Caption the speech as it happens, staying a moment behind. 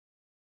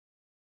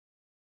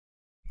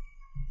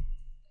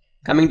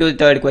Coming to the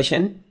third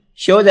question.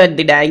 Show that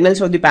the diagonals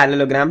of the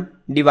parallelogram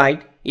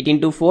divide it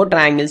into 4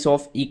 triangles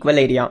of equal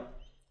area.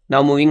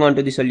 Now moving on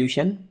to the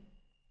solution.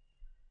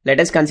 Let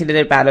us consider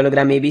the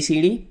parallelogram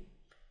ABCD,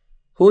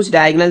 whose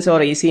diagonals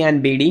are AC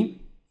and BD,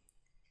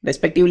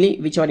 respectively,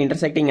 which are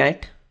intersecting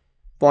at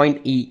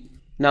point E.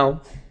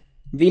 Now,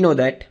 we know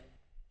that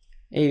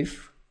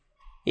if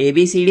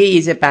ABCD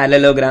is a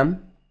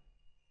parallelogram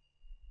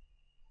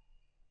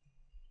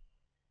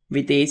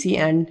with AC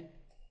and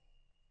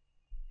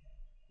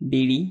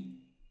BD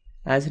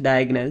as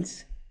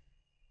diagonals,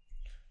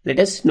 let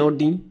us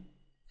note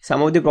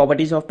some of the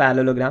properties of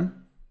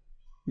parallelogram.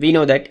 We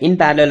know that in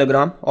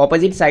parallelogram,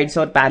 opposite sides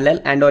are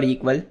parallel and or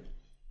equal,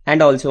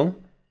 and also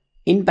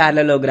in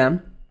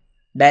parallelogram,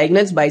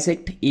 diagonals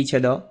bisect each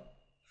other.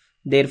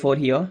 Therefore,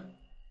 here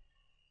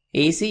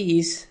AC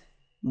is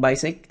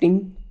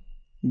bisecting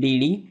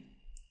BD,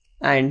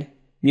 and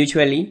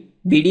mutually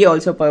BD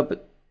also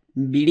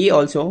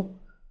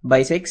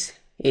bisects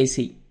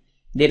AC.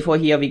 Therefore,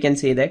 here we can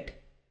say that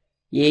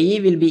AE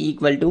will be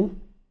equal to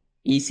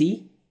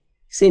EC,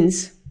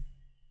 since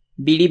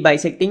BD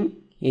bisecting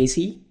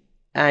AC,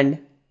 and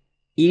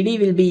ED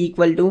will be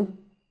equal to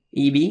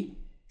EB,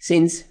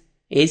 since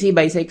AC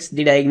bisects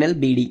the diagonal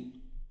BD.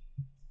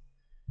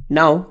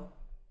 Now,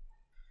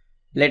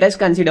 let us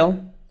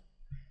consider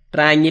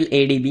triangle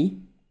ADB.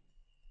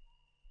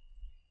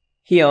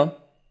 Here,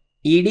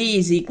 ED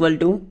is equal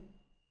to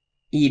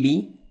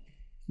EB.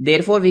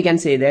 Therefore, we can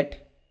say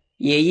that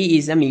AE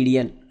is the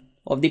median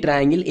of the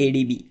triangle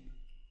ADB.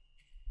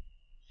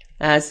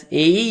 As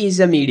AE is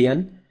the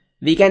median,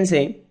 we can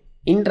say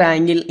in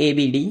triangle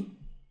ABD,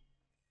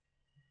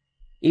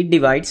 it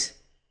divides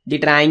the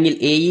triangle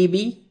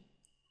AEB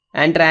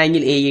and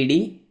triangle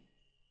AED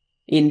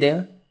in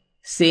the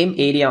same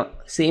area,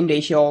 same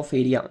ratio of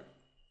area.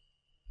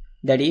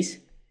 That is,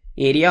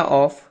 area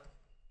of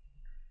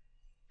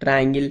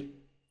triangle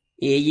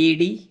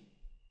AED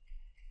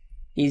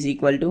is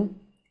equal to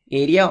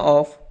area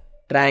of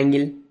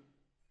triangle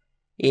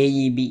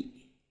AEB.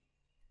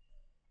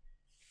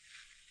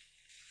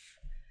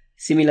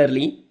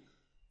 Similarly,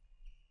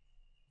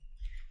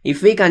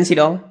 if we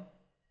consider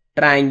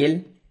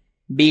triangle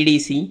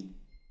BDC,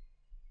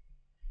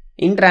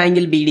 in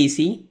triangle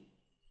BDC,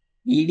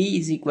 ED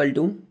is equal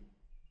to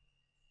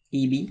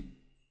EB.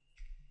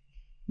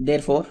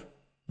 Therefore,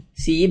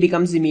 CE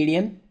becomes the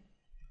median,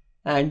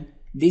 and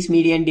this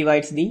median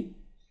divides the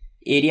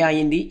area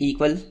in the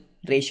equal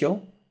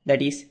ratio.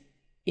 That is,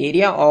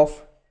 area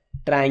of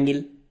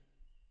triangle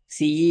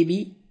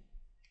CEB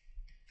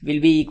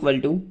will be equal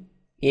to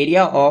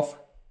area of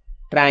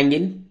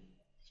triangle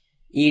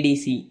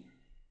EDC.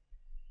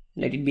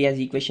 Let it be as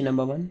equation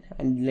number 1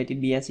 and let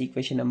it be as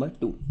equation number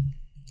 2.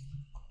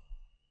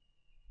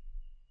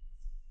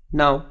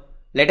 Now,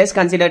 let us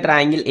consider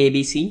triangle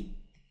ABC.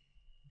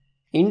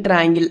 In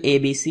triangle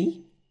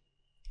ABC,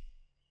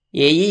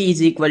 AE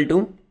is equal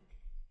to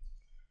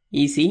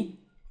EC.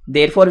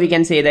 Therefore, we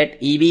can say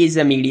that EB is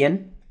the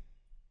median.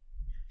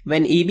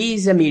 When EB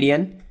is the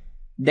median,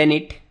 then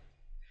it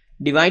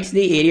divides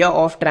the area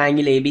of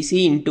triangle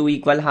ABC into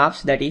equal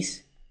halves. That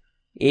is,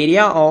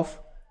 area of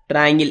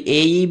triangle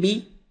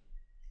AEB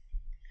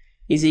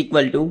is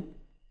equal to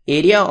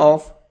area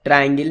of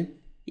triangle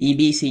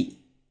EBC.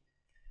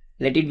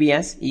 Let it be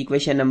as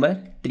equation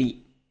number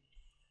 3.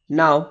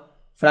 Now,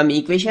 from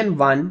equation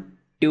 1,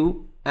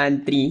 2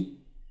 and 3,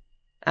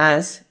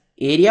 as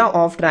area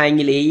of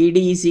triangle AED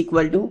is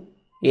equal to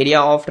area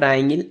of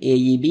triangle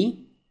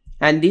AEB,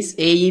 and this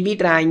AEB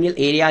triangle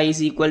area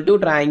is equal to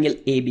triangle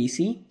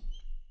ABC,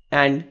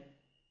 and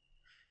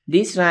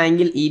this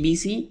triangle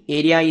EBC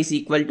area is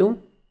equal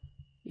to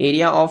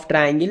area of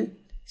triangle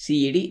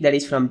CED, that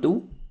is from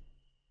 2.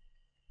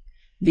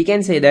 We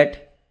can say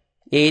that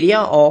area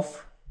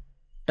of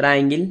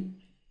triangle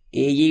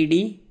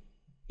AED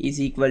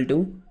is equal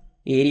to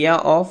area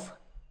of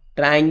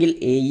triangle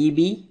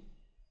AEB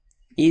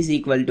is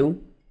equal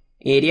to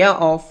area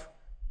of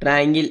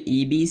triangle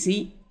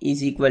EBC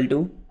is equal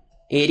to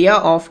area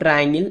of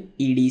triangle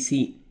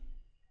EDC.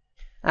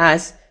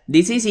 As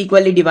this is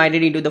equally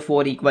divided into the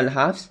 4 equal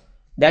halves,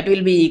 that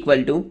will be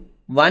equal to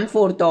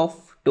 1/4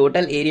 of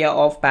total area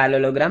of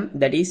parallelogram,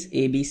 that is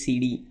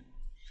ABCD.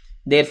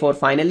 Therefore,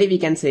 finally we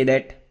can say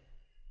that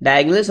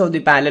diagonals of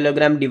the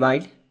parallelogram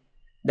divide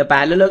the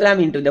parallelogram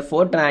into the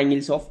 4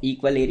 triangles of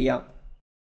equal area.